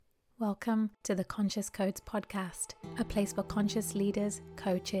Welcome to the Conscious Codes podcast, a place for conscious leaders,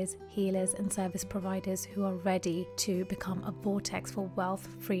 coaches, healers, and service providers who are ready to become a vortex for wealth,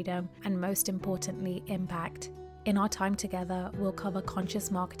 freedom, and most importantly, impact. In our time together, we'll cover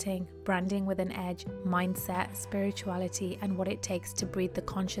conscious marketing, branding with an edge, mindset, spirituality, and what it takes to breathe the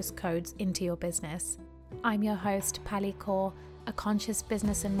conscious codes into your business. I'm your host, Pali Kaur, a conscious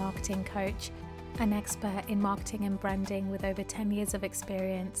business and marketing coach, an expert in marketing and branding with over 10 years of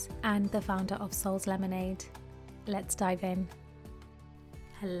experience, and the founder of Soul's Lemonade. Let's dive in.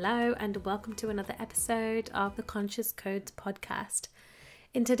 Hello, and welcome to another episode of the Conscious Codes podcast.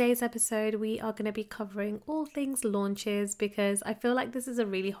 In today's episode, we are going to be covering all things launches because I feel like this is a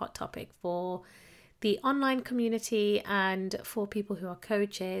really hot topic for the online community and for people who are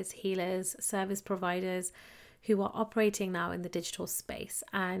coaches, healers, service providers who are operating now in the digital space.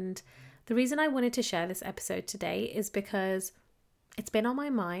 And the reason I wanted to share this episode today is because it's been on my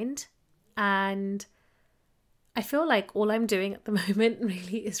mind, and I feel like all I'm doing at the moment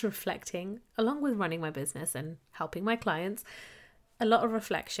really is reflecting, along with running my business and helping my clients, a lot of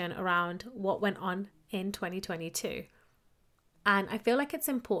reflection around what went on in 2022. And I feel like it's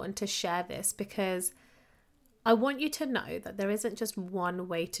important to share this because I want you to know that there isn't just one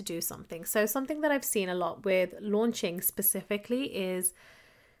way to do something. So something that I've seen a lot with launching specifically is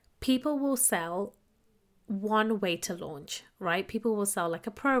people will sell one way to launch, right? People will sell like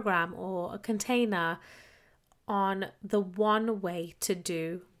a program or a container on the one way to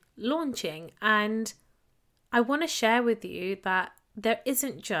do launching. And I want to share with you that there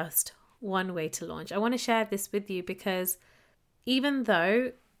isn't just one way to launch. I want to share this with you because even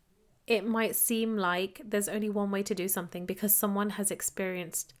though it might seem like there's only one way to do something because someone has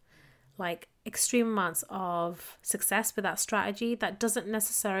experienced like extreme amounts of success with that strategy, that doesn't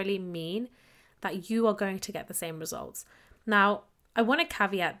necessarily mean that you are going to get the same results. Now, I want to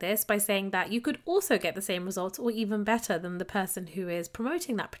caveat this by saying that you could also get the same results or even better than the person who is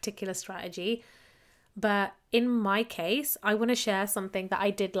promoting that particular strategy. But in my case, I want to share something that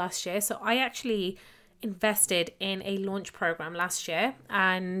I did last year. So I actually invested in a launch program last year.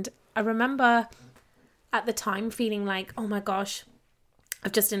 And I remember at the time feeling like, oh my gosh,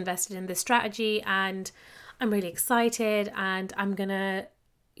 I've just invested in this strategy and I'm really excited and I'm going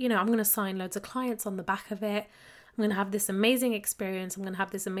to sign loads of clients on the back of it. I'm going to have this amazing experience. I'm going to have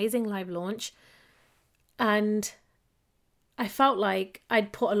this amazing live launch. And I felt like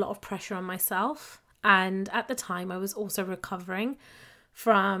I'd put a lot of pressure on myself. And at the time, I was also recovering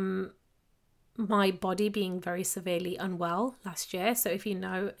from my body being very severely unwell last year. So if you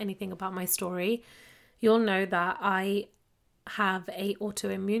know anything about my story, you'll know that I have a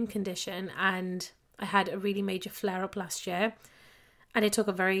autoimmune condition and I had a really major flare-up last year. And it took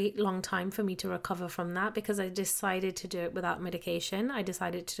a very long time for me to recover from that because I decided to do it without medication. I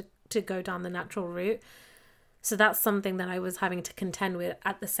decided to go down the natural route. So that's something that I was having to contend with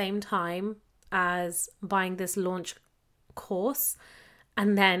at the same time as buying this launch course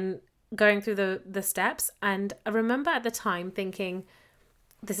and then going through the steps. And I remember at the time thinking,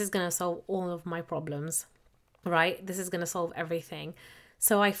 this is going to solve all of my problems, right? This is going to solve everything.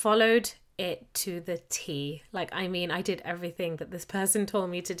 So I followed it to the T. I did everything that this person told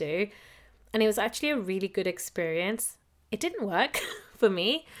me to do. And it was actually a really good experience. It didn't work for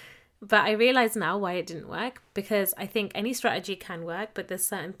me, but I realize now why it didn't work, because I think any strategy can work, but there's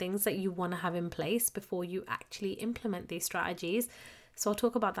certain things that you want to have in place before you actually implement these strategies. So I'll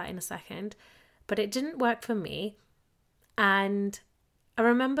talk about that in a second, but it didn't work for me. And I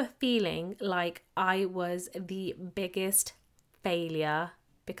remember feeling like I was the biggest failure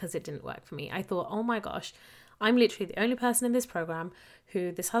because it didn't work for me. I thought, oh my gosh, I'm literally the only person in this program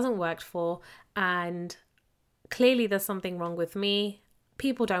who this hasn't worked for, and clearly there's something wrong with me.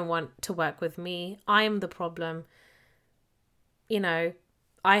 People don't want to work with me. I am the problem. I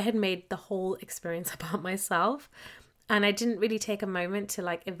had made the whole experience about myself, and I didn't really take a moment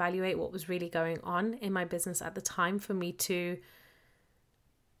to evaluate what was really going on in my business at the time for me to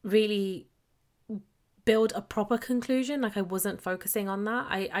really build a proper conclusion. I wasn't focusing on that.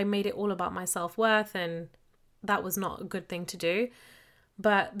 I made it all about my self-worth, and that was not a good thing to do.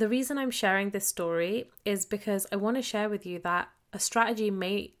 But the reason I'm sharing this story is because I want to share with you that a strategy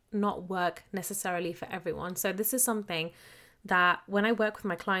may not work necessarily for everyone. So this is something that when I work with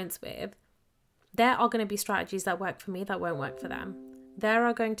my clients with, there are going to be strategies that work for me that won't work for them. There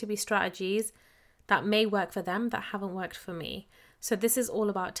are going to be strategies that may work for them that haven't worked for me. So this is all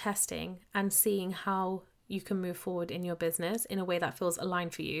about testing and seeing how you can move forward in your business in a way that feels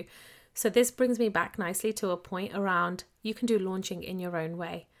aligned for you. So this brings me back nicely to a point around you can do launching in your own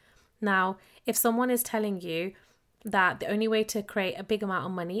way. Now, if someone is telling you that the only way to create a big amount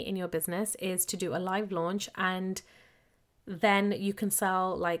of money in your business is to do a live launch, and then you can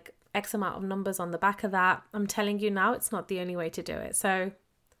sell like X amount of numbers on the back of that. I'm telling you now, it's not the only way to do it. So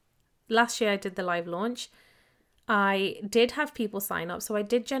last year I did the live launch. I did have people sign up. So I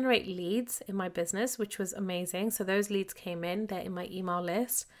did generate leads in my business, which was amazing. So those leads came in, they're in my email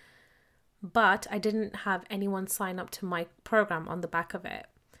list. But I didn't have anyone sign up to my program on the back of it.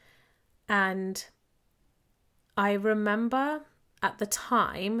 And I remember at the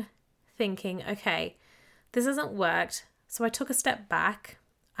time thinking, okay, this hasn't worked. So I took a step back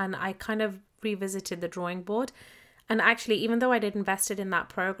and I kind of revisited the drawing board. And actually, even though I'd invested in that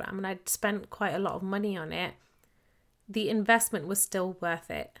program and I'd spent quite a lot of money on it, the investment was still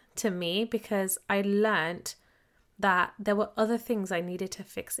worth it to me, because I learned that there were other things I needed to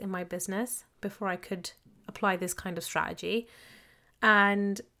fix in my business before I could apply this kind of strategy.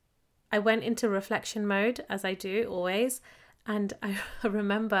 And I went into reflection mode, as I do always. And I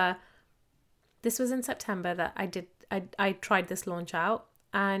remember this was in September that I tried this launch out.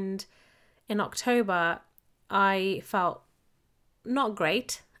 And in October, I felt not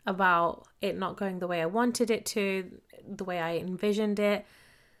great about it not going the way I wanted it to, the way I envisioned it.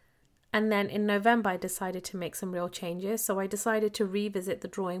 And then in November, I decided to make some real changes. So I decided to revisit the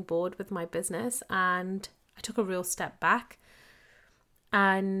drawing board with my business, and I took a real step back.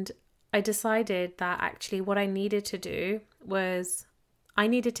 And I decided that actually what I needed to do was I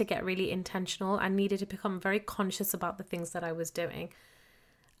needed to get really intentional. I needed to become very conscious about the things that I was doing.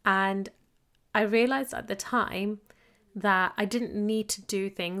 And I realized at the time that I didn't need to do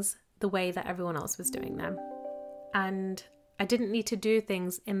things the way that everyone else was doing them. And I didn't need to do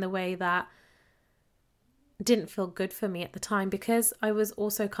things in the way that didn't feel good for me at the time, because I was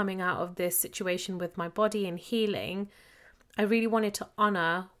also coming out of this situation with my body and healing. I really wanted to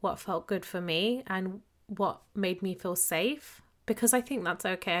honor what felt good for me and what made me feel safe, because I think that's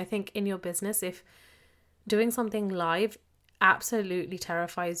okay. I think in your business, if doing something live absolutely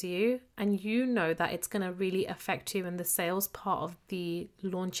terrifies you and you know that it's going to really affect you in the sales part of the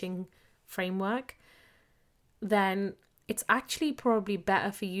launching framework, then it's actually probably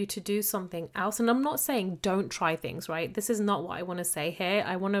better for you to do something else. And I'm not saying don't try things, right? This is not what I want to say here.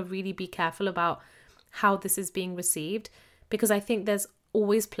 I want to really be careful about how this is being received, because I think there's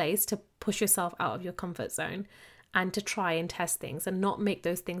always place to push yourself out of your comfort zone and to try and test things and not make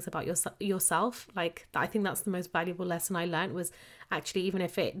those things about yourself. Like, I think that's the most valuable lesson I learned, was actually, even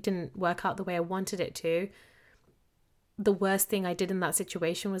if it didn't work out the way I wanted it to, the worst thing I did in that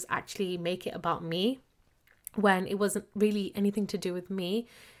situation was actually make it about me, when it wasn't really anything to do with me.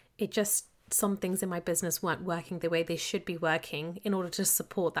 It just, some things in my business weren't working the way they should be working in order to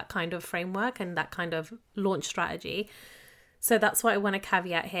support that kind of framework and that kind of launch strategy. So that's why I want to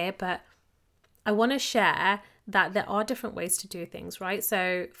caveat here, but I want to share that there are different ways to do things, right?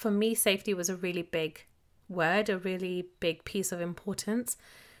 So for me, safety was a really big word, a really big piece of importance,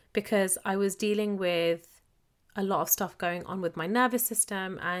 because I was dealing with a lot of stuff going on with my nervous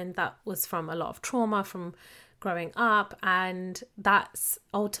system, and that was from a lot of trauma from growing up. And that's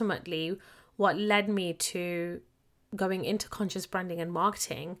ultimately what led me to going into conscious branding and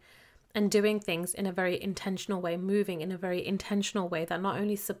marketing and doing things in a very intentional way, moving in a very intentional way that not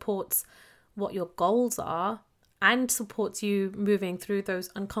only supports what your goals are and supports you moving through those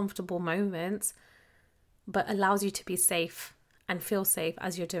uncomfortable moments, but allows you to be safe and feel safe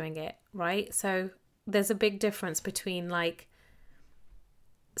as you're doing it, right? So there's a big difference between like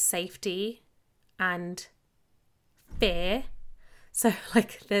safety and fear. So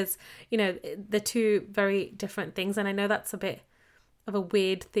like there's, the two very different things. And I know that's a bit of a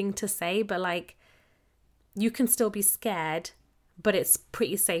weird thing to say, but like you can still be scared, but it's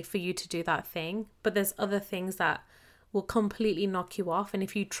pretty safe for you to do that thing. But there's other things that will completely knock you off. And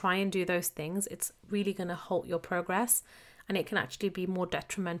if you try and do those things, it's really going to halt your progress. And it can actually be more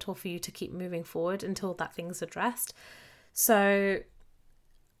detrimental for you to keep moving forward until that thing's addressed. So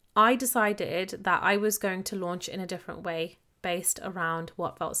I decided that I was going to launch in a different way based around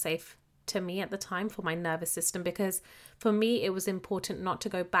what felt safe to me at the time for my nervous system, because for me, it was important not to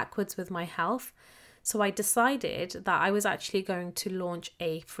go backwards with my health. So I decided that I was actually going to launch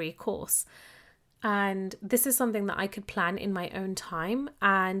a free course. And this is something that I could plan in my own time.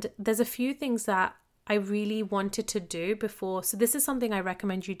 And there's a few things that I really wanted to do before. So this is something I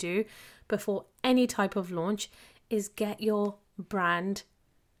recommend you do before any type of launch, is get your brand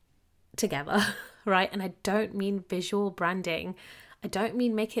together, right? And I don't mean visual branding. I don't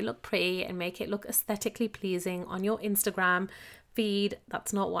mean make it look pretty and make it look aesthetically pleasing on your Instagram feed.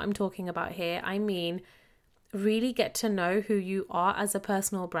 That's not what I'm talking about here. I mean, really get to know who you are as a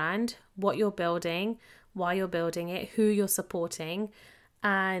personal brand, what you're building, why you're building it, who you're supporting,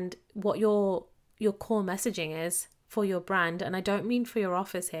 and what your core messaging is for your brand. And I don't mean for your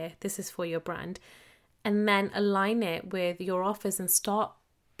offers here, this is for your brand. And then align it with your offers and start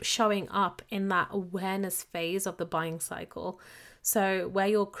showing up in that awareness phase of the buying cycle. So where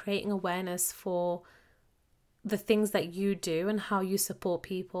you're creating awareness for the things that you do and how you support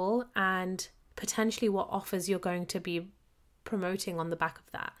people, and potentially what offers you're going to be promoting on the back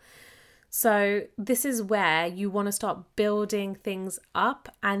of that. So this is where you want to start building things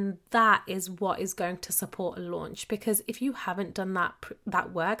up, and that is what is going to support a launch. Because if you haven't done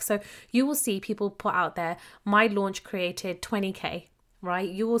that work, so you will see people put out there, my launch created 20k, right?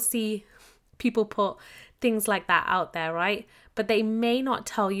 You will see people put things like that out there, right? But they may not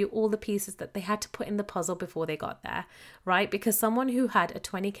tell you all the pieces that they had to put in the puzzle before they got there, right? Because someone who had a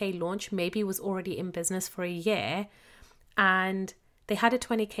 20k launch maybe was already in business for a year, and they had a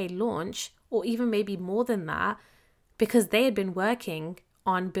 20k launch, or even maybe more than that, because they had been working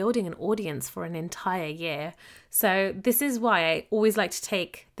on building an audience for an entire year. So this is why I always like to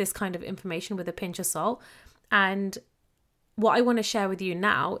take this kind of information with a pinch of salt. And what I want to share with you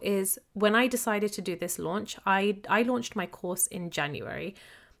now is when I decided to do this launch, I launched my course in January.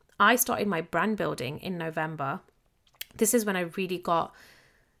 I started my brand building in November. This is when I really got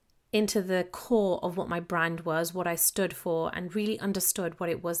into the core of what my brand was, what I stood for, and really understood what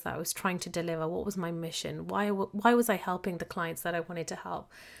it was that I was trying to deliver. What was my mission? Why was I helping the clients that I wanted to help?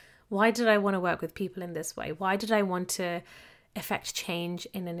 Why did I want to work with people in this way? Why did I want to affect change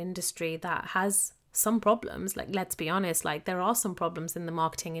in an industry that has some problems? Like, let's be honest, like there are some problems in the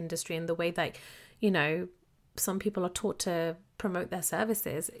marketing industry and the way that, you know, some people are taught to promote their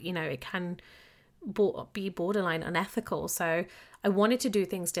services. You know, it can be borderline unethical. So I wanted to do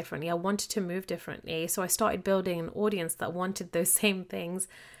things differently. I wanted to move differently. So I started building an audience that wanted those same things.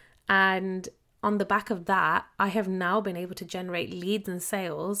 And on the back of that, I have now been able to generate leads and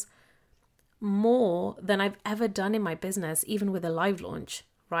sales more than I've ever done in my business, even with a live launch,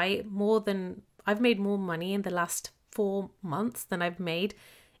 right? I've made more money in the last 4 months than I've made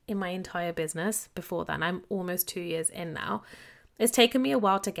in my entire business before then. I'm almost 2 years in now. It's taken me a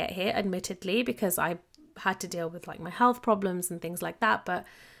while to get here, admittedly, because I had to deal with like my health problems and things like that. But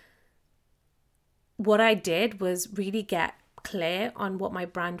what I did was really get clear on what my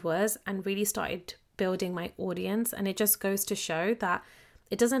brand was and really started building my audience. And it just goes to show that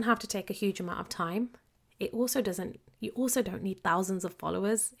it doesn't have to take a huge amount of time. You also don't need thousands of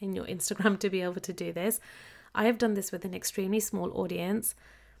followers in your Instagram to be able to do this. I have done this with an extremely small audience.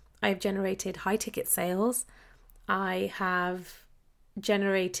 I've generated high ticket sales. I have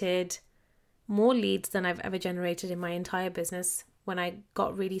generated more leads than I've ever generated in my entire business when I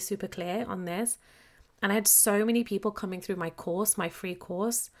got really super clear on this. And I had so many people coming through my course, my free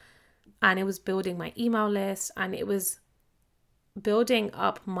course, and it was building my email list, and it was building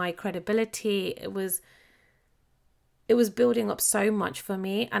up my credibility. It was building up so much for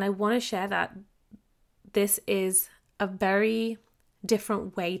me. And I want to share that this is a very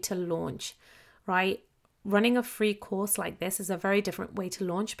different way to launch, right? Running a free course like this is a very different way to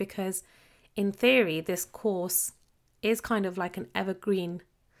launch, because in theory, this course is kind of like an evergreen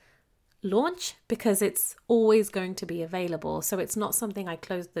launch because it's always going to be available. So it's not something I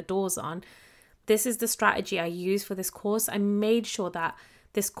closed the doors on. This is the strategy I used for this course. I made sure that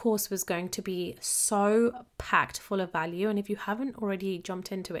this course was going to be so packed full of value. And if you haven't already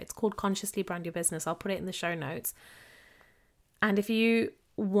jumped into it, it's called Consciously Brand Your Business. I'll put it in the show notes. And if you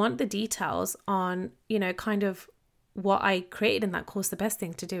want the details on, you know, kind of what I created in that course, the best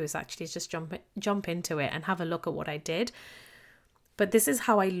thing to do is actually just jump into it and have a look at what I did. But this is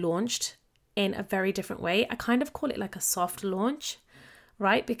how I launched in a very different way. I kind of call it like a soft launch,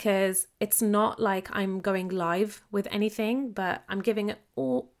 right? Because it's not like I'm going live with anything, but I'm giving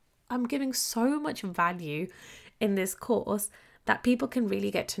so much value in this course that people can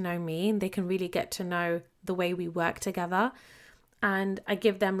really get to know me, and they can really get to know the way we work together. And I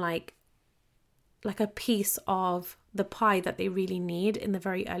give them like a piece of the pie that they really need in the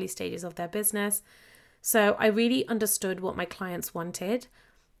very early stages of their business. So I really understood what my clients wanted,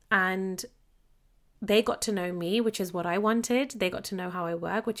 and they got to know me, which is what I wanted. They got to know how I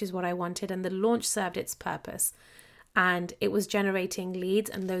work, which is what I wanted. And the launch served its purpose, and it was generating leads,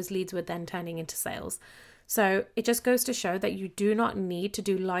 and those leads were then turning into sales. So it just goes to show that you do not need to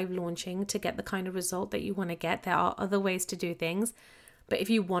do live launching to get the kind of result that you want to get. There are other ways to do things. But if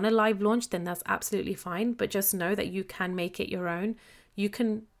you want a live launch, then that's absolutely fine. But just know that you can make it your own. You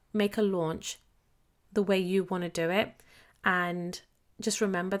can make a launch the way you want to do it. And just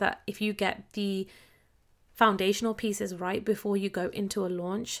remember that if you get the foundational pieces right before you go into a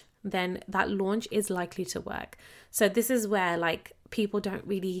launch, then that launch is likely to work. So this is where like people don't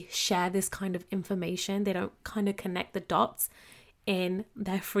really share this kind of information. They don't kind of connect the dots in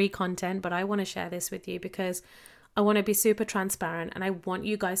their free content, but I want to share this with you because I want to be super transparent, and I want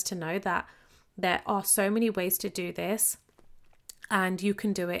you guys to know that there are so many ways to do this, and you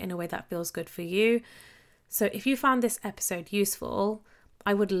can do it in a way that feels good for you. So if you found this episode useful,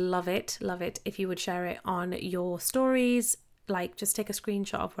 I would love it if you would share it on your stories. Like, just take a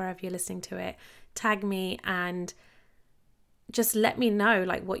screenshot of wherever you're listening to it, tag me, and just let me know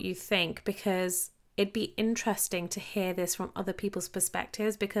like what you think, because it'd be interesting to hear this from other people's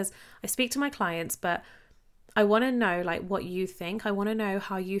perspectives, because I speak to my clients, but I want to know like what you think. I want to know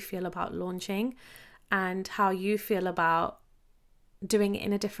how you feel about launching and how you feel about doing it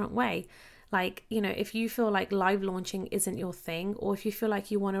in a different way. Like, you know, if you feel like live launching isn't your thing, or if you feel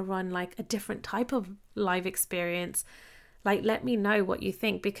like you want to run like a different type of live experience, like let me know what you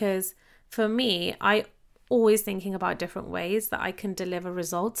think, because for me, I always thinking about different ways that I can deliver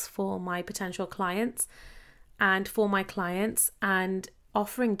results for my potential clients and for my clients, and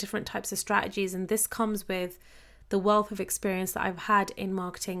offering different types of strategies. And this comes with the wealth of experience that I've had in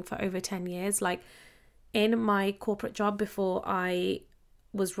marketing for over 10 years. Like in my corporate job before I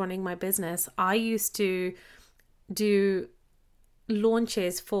was running my business, I used to do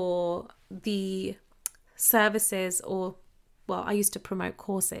launches for the services, or well, I used to promote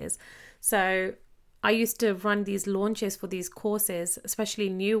courses. So I used to run these launches for these courses, especially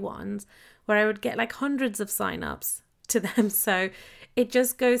new ones, where I would get like hundreds of signups to them. So it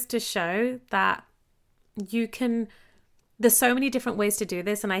just goes to show that there's so many different ways to do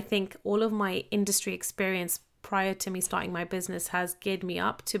this. And I think all of my industry experience prior to me starting my business has geared me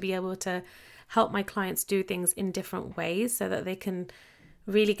up to be able to help my clients do things in different ways so that they can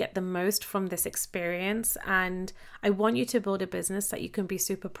really get the most from this experience. And I want you to build a business that you can be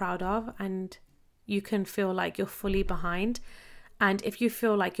super proud of and you can feel like you're fully behind. And if you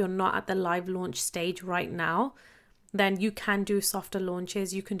feel like you're not at the live launch stage right now, then you can do softer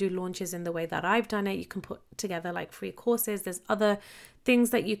launches. You can do launches in the way that I've done it. You can put together like free courses. There's other things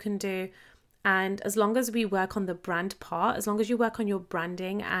that you can do. And as long as we work on the brand part, as long as you work on your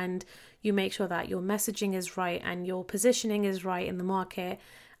branding and you make sure that your messaging is right and your positioning is right in the market,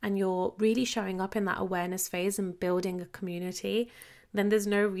 and you're really showing up in that awareness phase and building a community, then there's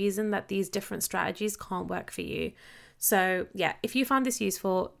no reason that these different strategies can't work for you. So yeah, if you found this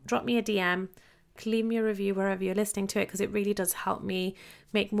useful, drop me a DM, leave me a review wherever you're listening to it, because it really does help me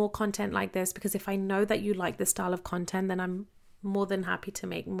make more content like this. Because if I know that you like this style of content, then I'm more than happy to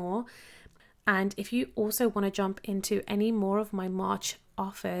make more. And if you also want to jump into any more of my March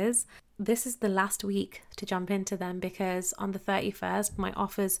offers, this is the last week to jump into them, because on the 31st, my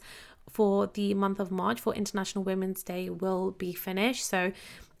offers for the month of March for International Women's Day will be finished. So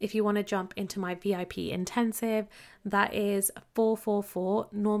if you want to jump into my VIP intensive, that is 444,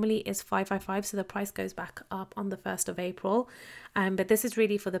 normally is 555, so the price goes back up on the 1st of April. But this is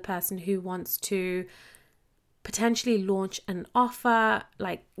really for the person who wants to potentially launch an offer,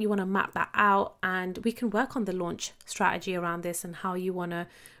 like you want to map that out, and we can work on the launch strategy around this and how you want to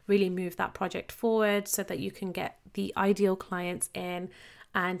really move that project forward so that you can get the ideal clients in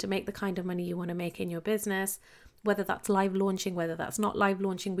and make the kind of money you want to make in your business. Whether that's live launching, whether that's not live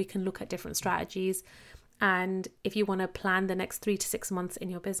launching, we can look at different strategies. And if you want to plan the next 3 to 6 months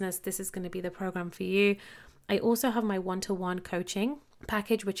in your business, this is going to be the program for you. I also have my one-to-one coaching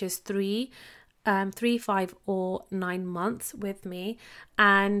package, which is 3, 5, or 9 months with me.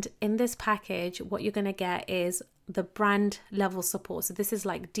 And in this package, what you're going to get is the brand level support. So this is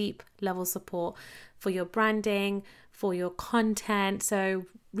like deep level support for your branding, for your content. So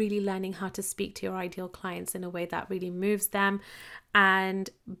really learning how to speak to your ideal clients in a way that really moves them, and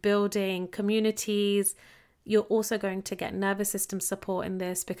building communities. You're also going to get nervous system support in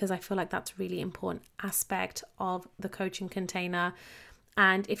this, because I feel like that's a really important aspect of the coaching container.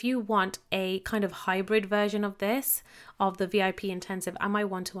 And if you want a kind of hybrid version of this, of the VIP intensive and my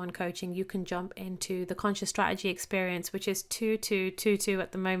one-to-one coaching, you can jump into the Conscious Strategy Experience, which is 2222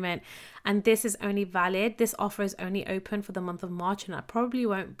 at the moment. And this is only valid, this offer is only open for the month of March, and I probably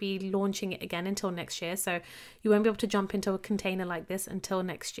won't be launching it again until next year. So you won't be able to jump into a container like this until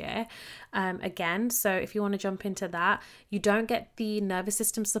next year again. So if you want to jump into that, you don't get the nervous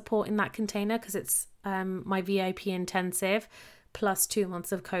system support in that container, because it's my VIP intensive plus 2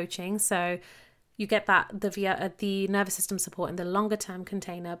 months of coaching. So you get that the nervous system support in the longer term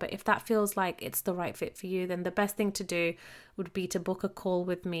container. But if that feels like it's the right fit for you, then the best thing to do would be to book a call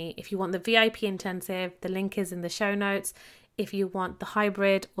with me. If you want the VIP intensive, the link is in the show notes. If you want the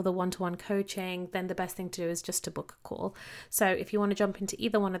hybrid or the one-to-one coaching, then the best thing to do is just to book a call. So if you want to jump into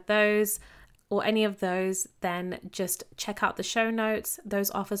either one of those or any of those, then just check out the show notes.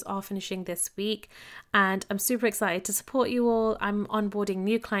 Those offers are finishing this week, and I'm super excited to support you all. I'm onboarding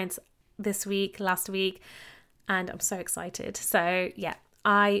new clients last week, and I'm so excited. So yeah,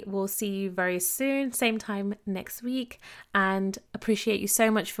 I will see you very soon, same time next week, and appreciate you so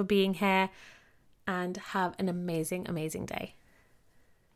much for being here, and have an amazing, amazing day.